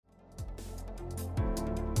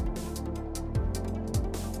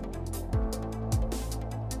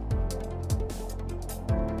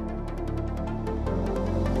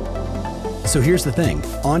So here's the thing,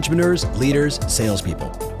 entrepreneurs, leaders,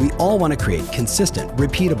 salespeople, we all want to create consistent,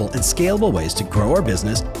 repeatable, and scalable ways to grow our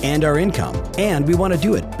business and our income. And we want to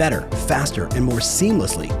do it better, faster, and more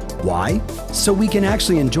seamlessly. Why? So we can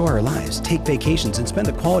actually enjoy our lives, take vacations, and spend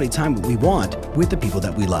the quality time we want with the people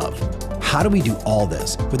that we love. How do we do all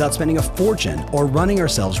this without spending a fortune or running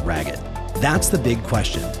ourselves ragged? That's the big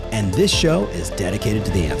question, and this show is dedicated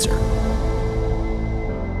to the answer.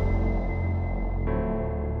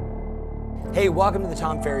 Hey, welcome to the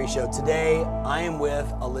Tom Ferry Show. Today, I am with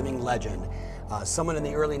a living legend, someone in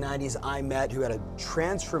the early 90s I met who had a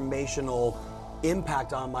transformational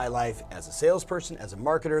impact on my life as a salesperson, as a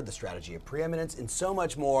marketer, the strategy of preeminence, and so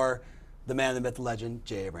much more. The man, the myth, the legend,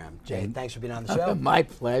 Jay Abraham. Jay, thanks for being on the show. My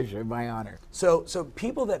pleasure, my honor. So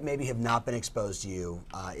people that maybe have not been exposed to you,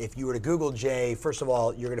 if you were to Google Jay, first of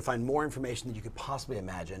all, you're going to find more information than you could possibly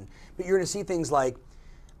imagine, but you're going to see things like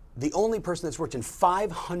the only person that's worked in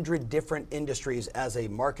 500 different industries as a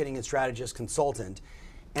marketing and strategist consultant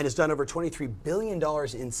and has done over $23 billion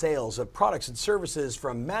in sales of products and services,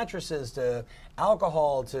 from mattresses to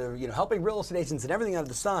alcohol to helping real estate agents and everything under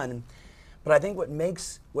the sun. But I think what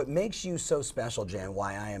makes you so special, Jay, and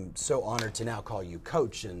why I am so honored to now call you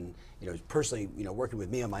coach and personally working with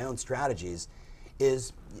me on my own strategies,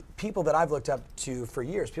 is people that I've looked up to for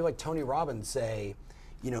years. People like Tony Robbins say,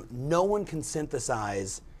 no one can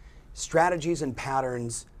synthesize strategies and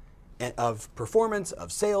patterns of performance, of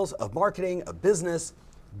sales, of marketing, of business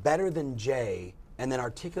better than Jay, and then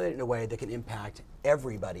articulate it in a way that can impact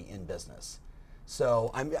everybody in business. So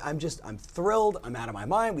I'm thrilled. I'm out of my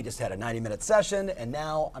mind. We just had a 90-minute session, and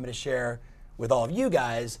now I'm going to share with all of you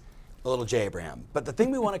guys a little Jay Abraham. But the thing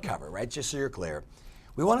we want to cover, right, just so you're clear,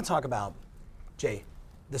 we want to talk about, Jay,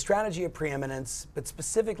 the strategy of preeminence, but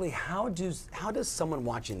specifically how does someone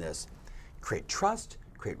watching this create trust,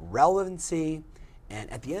 create relevancy, and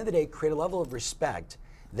at the end of the day, create a level of respect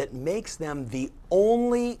that makes them the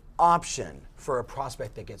only option for a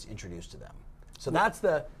prospect that gets introduced to them. So that's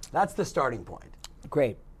the starting point.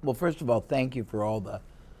 Great. Well, first of all, thank you for all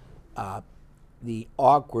the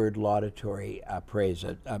awkward laudatory praise.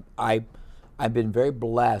 I've been very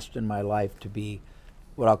blessed in my life to be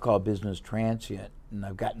what I'll call business transient, and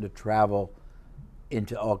I've gotten to travel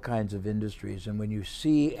into all kinds of industries. And when you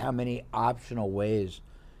see how many optional ways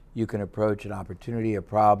you can approach an opportunity, a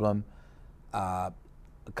problem, a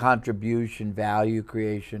contribution, value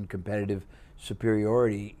creation, competitive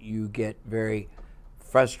superiority, you get very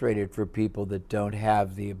frustrated for people that don't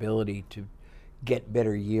have the ability to get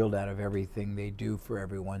better yield out of everything they do for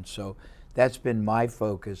everyone. So that's been my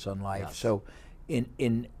focus on life. Yes. So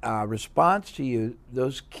in response to you,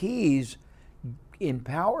 those keys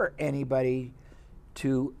empower anybody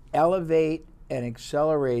to elevate and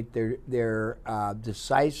accelerate their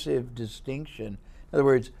decisive distinction. In other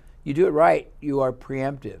words, you do it right, you are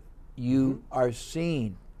preemptive. You are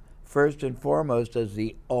seen first and foremost as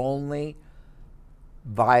the only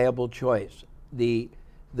viable choice, the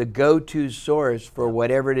go-to source for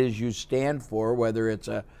whatever it is you stand for, whether it's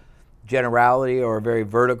a generality or a very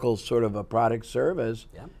vertical sort of a product service.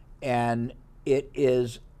 Yeah. And it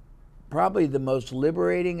is probably the most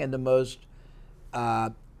liberating and the most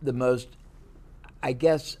I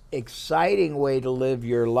guess, exciting way to live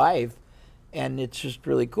your life, and it's just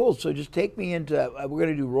really cool. So just take me into, we're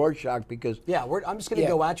going to do Rorschach because... Yeah, I'm just going to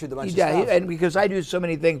go at you with a bunch of stuff. And because I do so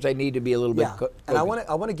many things, I need to be a little bit... And I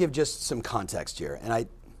want to give just some context here, and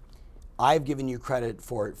I've given you credit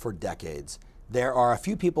for decades. There are a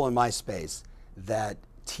few people in my space that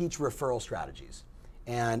teach referral strategies.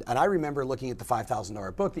 And I remember looking at the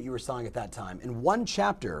 $5,000 book that you were selling at that time, and one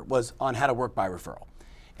chapter was on how to work by referral.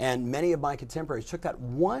 And many of my contemporaries took that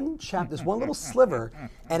one chapter, this one little sliver,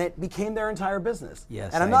 and it became their entire business.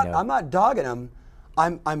 Yes, and I'm not dogging them.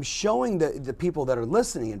 I'm showing the people that are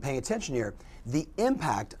listening and paying attention here the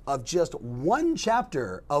impact of just one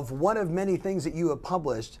chapter of one of many things that you have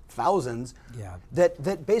published, thousands,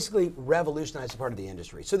 that basically revolutionized a part of the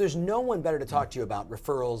industry. So there's no one better to talk to you about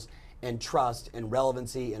referrals and trust and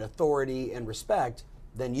relevancy and authority and respect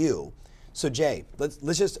than you. So Jay, let's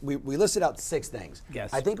just, we listed out 6 things.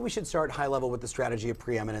 Yes. I think we should start high level with the strategy of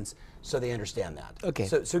preeminence so they understand that. Okay.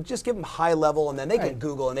 So just give them high level, and then they can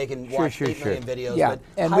Google and they can watch 8 million videos. Yeah, but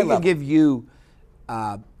and we can give you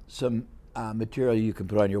some material you can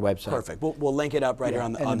put on your website. Perfect. We'll link it up right here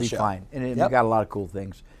on the show. And it'll be fine. And we've got a lot of cool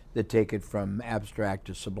things that take it from abstract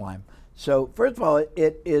to sublime. So first of all,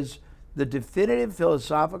 it is the definitive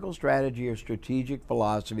philosophical strategy or strategic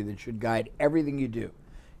philosophy that should guide everything you do.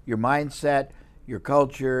 Your mindset, your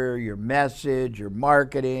culture, your message, your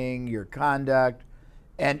marketing, your conduct.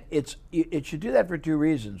 And it should do that for 2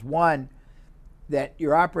 reasons. One, that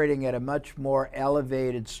you're operating at a much more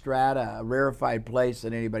elevated strata, a rarefied place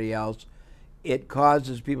than anybody else. It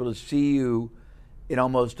causes people to see you in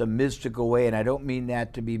almost a mystical way, and I don't mean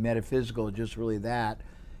that to be metaphysical, just really that.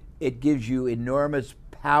 It gives you enormous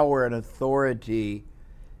power and authority,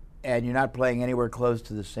 and you're not playing anywhere close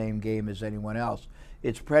to the same game as anyone else.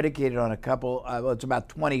 It's predicated on a couple, it's about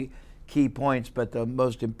 20 key points, but the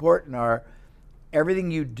most important are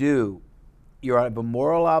everything you do, you have a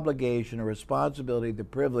moral obligation, a responsibility, the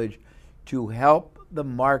privilege to help the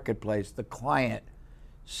marketplace, the client,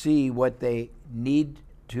 see what they need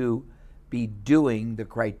to be doing, the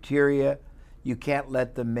criteria. You can't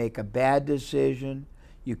let them make a bad decision.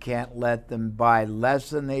 You can't let them buy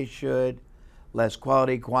less than they should, less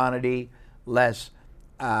quality, quantity, less,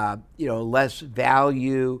 less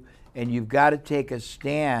value. And you've got to take a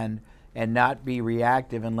stand and not be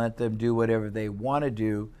reactive and let them do whatever they want to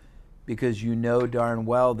do, because you know darn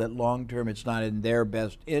well that long term it's not in their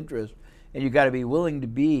best interest. And you've got to be willing to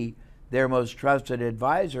be their most trusted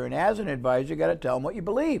advisor. And as an advisor, you got to tell them what you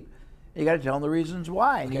believe. You got to tell them the reasons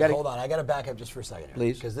why. And Okay, hold on. I got to back up just for a second here.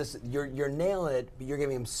 Please. Because you're nailing it, but you're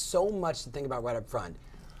giving them so much to think about right up front.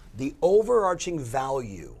 The overarching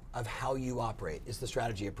value of how you operate is the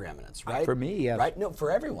strategy of preeminence, right? For me, yes. Right? No,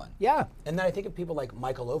 for everyone. Yeah. And then I think of people like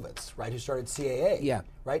Michael Ovitz, right, who started CAA. Yeah.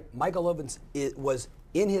 Right? Michael Ovitz was,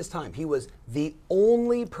 in his time, he was the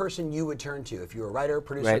only person you would turn to if you were a writer,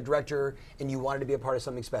 producer, Right. director, and you wanted to be a part of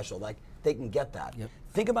something special. Like, they can get that. Yep.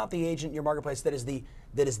 Think about the agent in your marketplace that is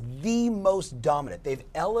the most dominant. They've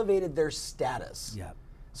elevated their status. Yeah.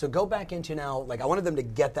 So go back into now, like I wanted them to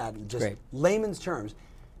get that in just Great. layman's terms.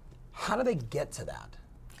 How do they get to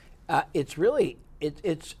that? It's really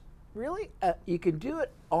you can do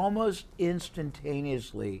it almost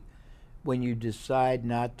instantaneously when you decide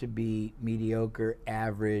not to be mediocre,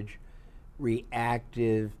 average,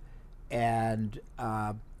 reactive, and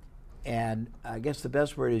I guess the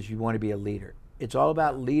best word is you want to be a leader. It's all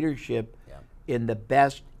about leadership in the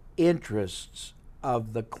best interests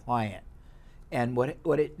of the client. And what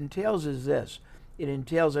it entails is this. It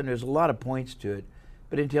entails, and there's a lot of points to it,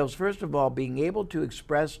 but it entails, first of all, being able to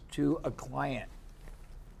express to a client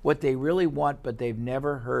what they really want, but they've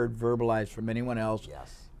never heard verbalized from anyone else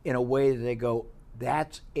in a way that they go,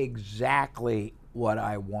 that's exactly what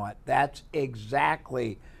I want. That's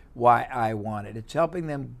exactly why I want it. It's helping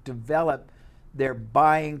them develop their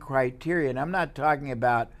buying criteria. And I'm not talking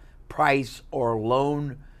about price or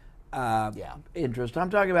loan interest. I'm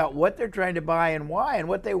talking about what they're trying to buy and why, and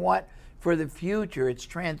what they want for the future. It's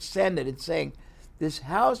transcendent. It's saying, this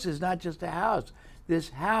house is not just a house. This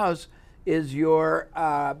house is your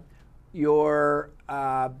what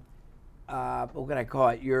can I call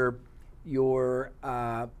it? Your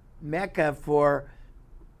mecca for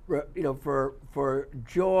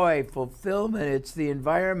joy, fulfillment. It's the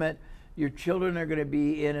environment your children are going to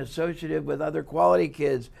be in, associative with other quality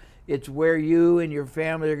kids. It's where you and your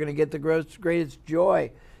family are going to get the greatest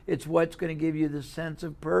joy. It's what's going to give you the sense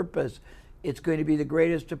of purpose. It's going to be the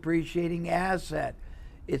greatest appreciating asset.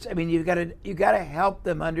 You've got to help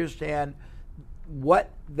them understand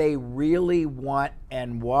what they really want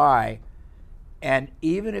and why. And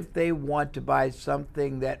even if they want to buy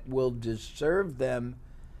something that will disserve them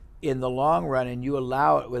in the long run, and you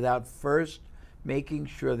allow it without first making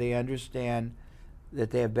sure they understand that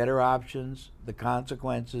they have better options, the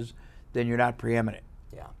consequences, then you're not preeminent.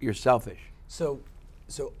 Yeah. You're selfish. So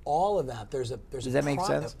all of that, does that make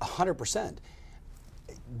sense? 100%.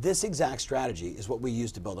 This exact strategy is what we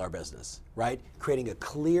use to build our business, right? Creating a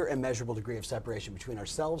clear and measurable degree of separation between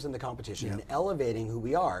ourselves and the competition, and elevating who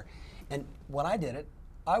we are. And when I did it,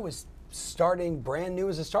 I was starting brand new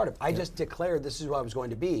as a startup. I just declared this is who I was going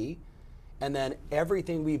to be, and then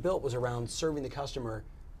everything we built was around serving the customer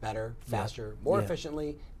better, faster, more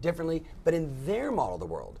efficiently, differently, but in their model of the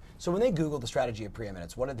world. So when they Google the strategy of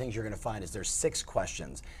preeminence, one of the things you're going to find is there's 6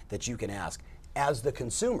 questions that you can ask as the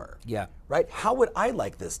consumer. Yeah. Right? How would I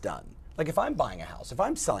like this done? Like if I'm buying a house, if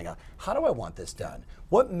I'm selling a house, how do I want this done?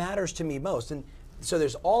 What matters to me most? And so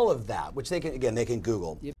there's all of that, which they can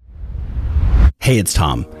Google. Yep. Hey, it's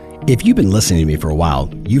Tom. If you've been listening to me for a while,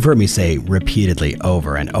 you've heard me say repeatedly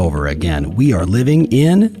over and over again, we are living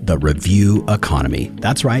in the review economy.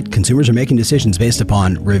 That's right, consumers are making decisions based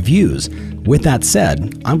upon reviews. With that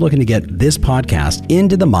said, I'm looking to get this podcast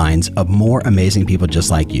into the minds of more amazing people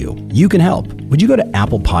just like you. You can help. Would you go to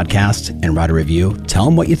Apple Podcasts and write a review? Tell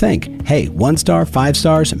them what you think. Hey, 1 star, 5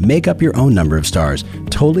 stars, make up your own number of stars.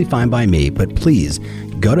 Totally fine by me, but please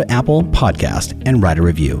go to Apple Podcast and write a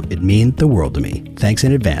review. It'd mean the world to me. Thanks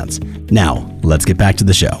in advance. Now, let's get back to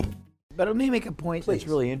the show. But let me make a point Please. that's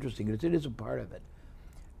really interesting, because it is a part of it.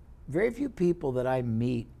 very few people that I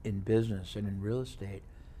meet in business and in real estate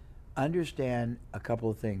understand a couple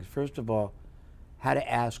of things. First of all, how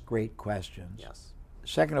to ask great questions. Yes.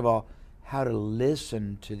 Second of all, how to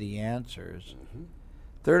listen to the answers.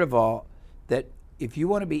 Third of all, that if you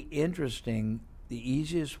want to be interesting, the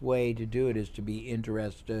easiest way to do it is to be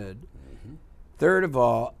interested. Third of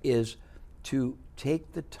all is to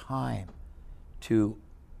take the time to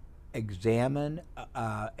examine,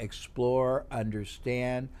 explore,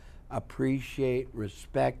 understand, appreciate,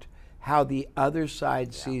 respect how the other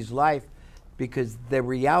side sees life, because the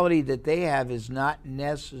reality that they have is not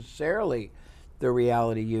necessarily the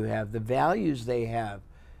reality you have, the values they have,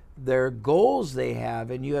 their goals they have,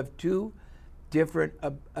 and you have two different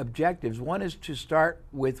objectives. One is to start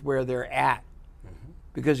with where they're at.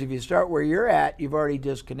 Because if you start where you're at, you've already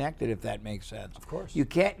disconnected, if that makes sense. Of course. You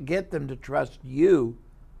can't get them to trust you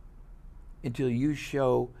until you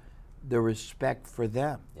show the respect for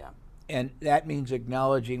them. Yeah. And that means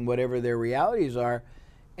acknowledging whatever their realities are.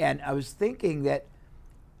 And I was thinking that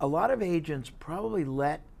a lot of agents probably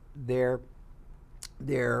let their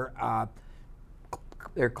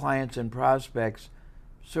clients and prospects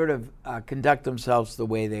sort of conduct themselves the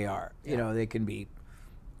way they are. You know, they can be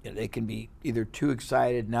either too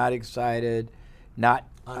excited, not excited, not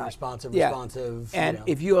unresponsive, yeah. responsive. And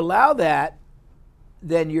if you allow that,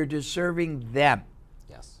 then you're deserving them.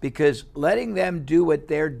 Yes. Because letting them do what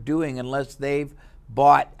they're doing, unless they've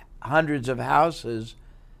bought hundreds of houses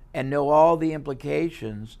and know all the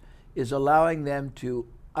implications, is allowing them to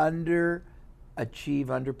underachieve,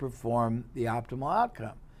 underperform the optimal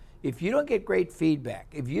outcome. If you don't get great feedback,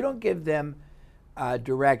 if you don't give them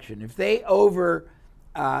direction, if they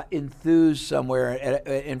enthuse somewhere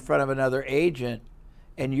in front of another agent,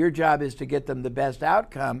 and your job is to get them the best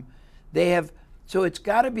outcome, so it's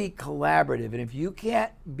got to be collaborative. And if you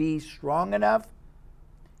can't be strong enough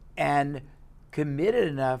and committed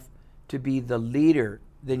enough to be the leader,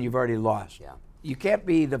 then you've already lost. Yeah. You can't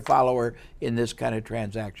be the follower in this kind of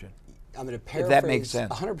transaction. I'm going to paraphrase. If that makes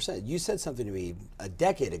sense. 100%. You said something to me a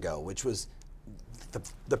decade ago, which was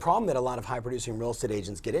the problem that a lot of high-producing real estate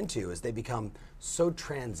agents get into is they become so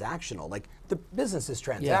transactional. Like, the business is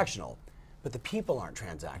transactional, but the people aren't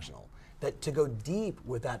transactional. That to go deep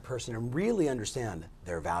with that person and really understand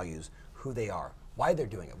their values, who they are, why they're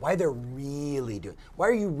doing it, why they're really doing it, why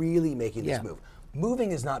are you really making this move?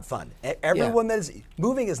 Moving is not fun. Everyone that is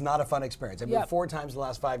moving is not a fun experience. I've moved 4 times in the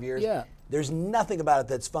last 5 years. There's nothing about it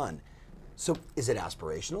that's fun. So is it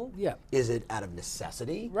aspirational? Yeah. Is it out of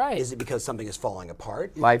necessity? Right. Is it because something is falling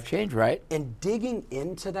apart? Life change, right? And digging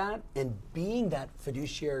into that and being that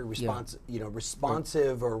fiduciary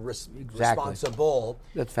responsive or responsible.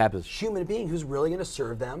 That's fabulous. Human being who's really going to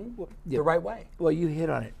serve them the right way. Well, you hit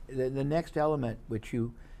on it. The next element, which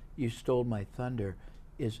you stole my thunder,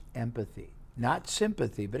 is empathy. Not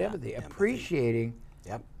sympathy, but empathy. Appreciating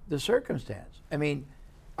the circumstance. I mean,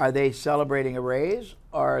 are they celebrating a raise?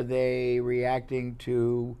 Are they reacting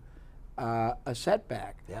to a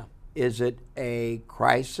setback? Yeah. Is it a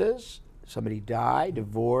crisis? Somebody died,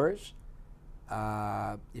 divorce,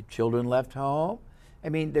 children left home? I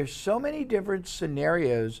mean, there's so many different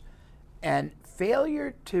scenarios, and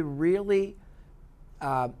failure to really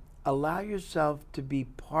allow yourself to be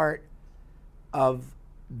part of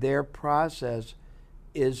their process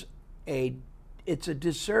it's a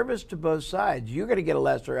disservice to both sides. You're going to get a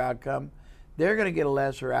lesser outcome. They're going to get a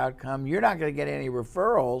lesser outcome. You're not going to get any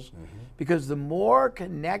referrals because the more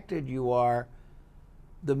connected you are,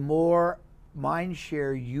 the more mind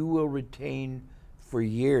share you will retain for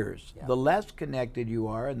years. The less connected you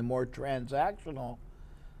are and the more transactional,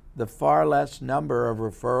 the far less number of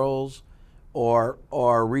referrals or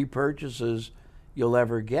repurchases you'll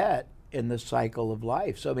ever get in the cycle of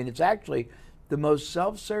life. So, I mean, it's actually the most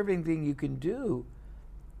self-serving thing you can do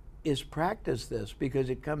is practice this, because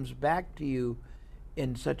it comes back to you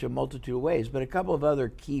in such a multitude of ways. But a couple of other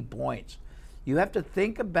key points. You have to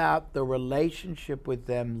think about the relationship with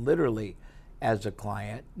them literally as a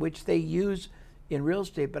client, which they use in real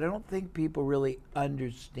estate, but I don't think people really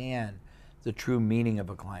understand the true meaning of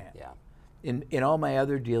a client. In all my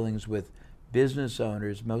other dealings with business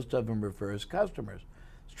owners, most of them refer as customers.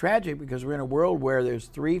 It's tragic because we're in a world where there's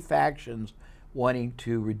 3 factions wanting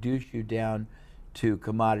to reduce you down to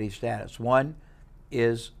commodity status. One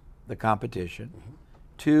is the competition,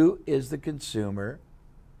 2 is the consumer,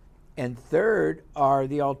 and 3rd are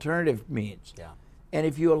the alternative means. And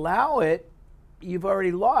if you allow it, you've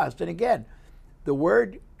already lost. And again, the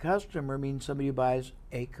word customer means somebody who buys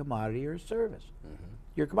a commodity or a service,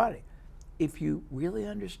 your commodity. If you really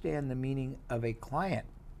understand the meaning of a client,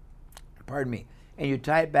 and you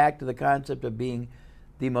tie it back to the concept of being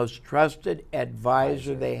the most trusted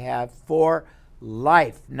advisor they have for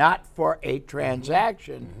life, not for a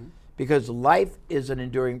transaction, because life is an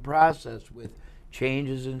enduring process with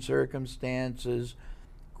changes in circumstances,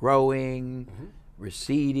 growing,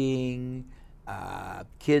 receding,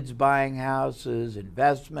 kids buying houses,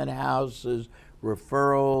 investment houses,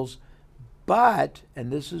 referrals. But,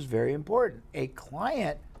 and this is very important, a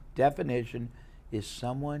client definition is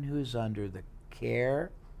someone who's under the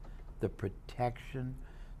care, the protection,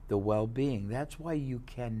 the well-being. That's why you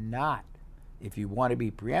cannot, if you want to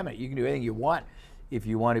be preeminent, you can do anything you want. If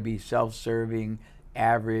you want to be self-serving,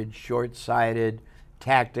 average, short-sighted,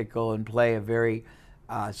 tactical, and play a very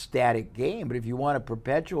static game. But if you want a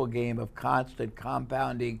perpetual game of constant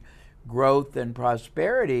compounding growth and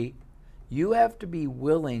prosperity, you have to be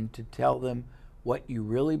willing to tell them what you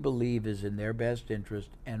really believe is in their best interest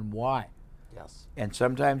and why. Yes. And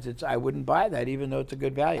sometimes it's, I wouldn't buy that even though it's a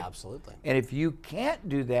good value. Absolutely. And if you can't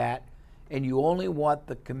do that and you only want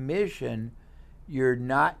the commission, you're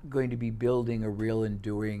not going to be building a real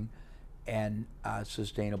enduring and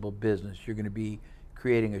sustainable business. You're going to be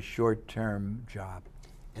creating a short-term job.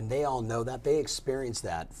 And they all know that. They experience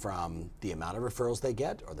that from the amount of referrals they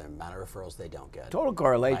get or the amount of referrals they don't get. Total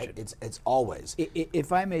correlation. Right? It's always.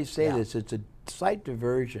 If I may say this, it's a slight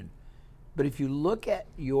diversion, but if you look at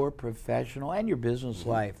your professional and your business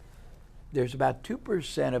life, there's about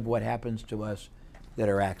 2% of what happens to us that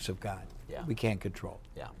are acts of God. Yeah. We can't control.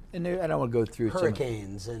 Yeah. And I don't want to go through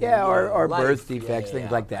Hurricanes and or life. birth defects, things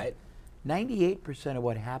like that. Right? 98% of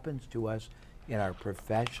what happens to us in our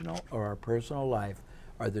professional or our personal life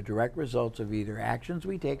are the direct results of either actions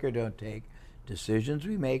we take or don't take, decisions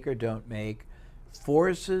we make or don't make,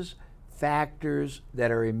 forces, factors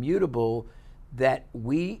that are immutable that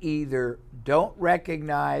we either don't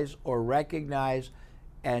recognize or recognize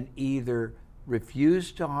and either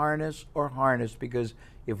refuse to harness or harness, because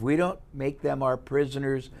if we don't make them our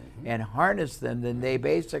prisoners and harness them, then they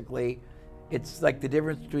basically, it's like the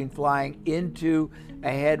difference between flying into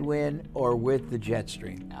a headwind or with the jet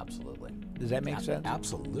stream. Absolutely. Does that make sense?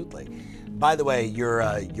 Absolutely. By the way, your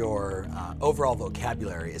overall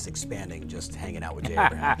vocabulary is expanding just hanging out with Jay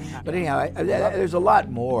Abraham. But anyhow, there's a lot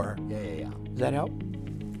more. Yeah. Does that help?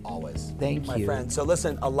 Always. Thank my you. friend. So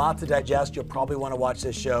listen, a lot to digest. You'll probably want to watch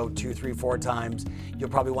this show 2, 3, 4 times. You'll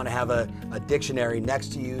probably want to have a dictionary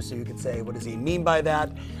next to you so you can say, what does he mean by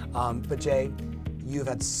that? But Jay, you've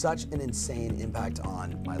had such an insane impact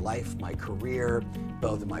on my life, my career,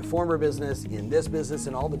 both in my former business, in this business,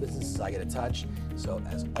 and all the businesses I get to touch. So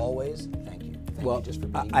as always, thank you. Thank you just for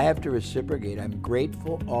being here. I have to reciprocate. I'm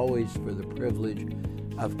grateful always for the privilege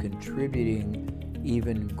of contributing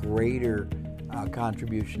even greater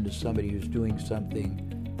contribution to somebody who's doing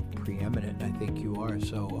something preeminent. I think you are.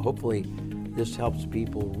 So hopefully this helps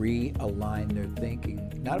people realign their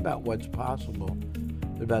thinking, not about what's possible,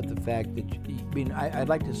 but about the fact that, I'd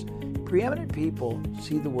like to, preeminent people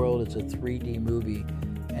see the world as a 3D movie,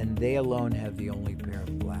 and they alone have the only pair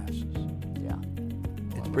of glasses. Yeah.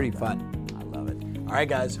 It's pretty fun. I love it. All right,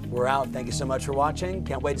 guys, we're out. Thank you so much for watching.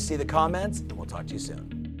 Can't wait to see the comments, and we'll talk to you soon.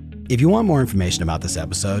 If you want more information about this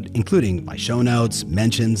episode, including my show notes,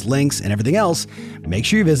 mentions, links, and everything else, make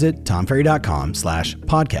sure you visit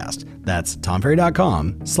tomferry.com/podcast. That's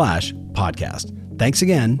tomferry.com/podcast. Thanks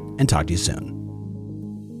again, and talk to you soon.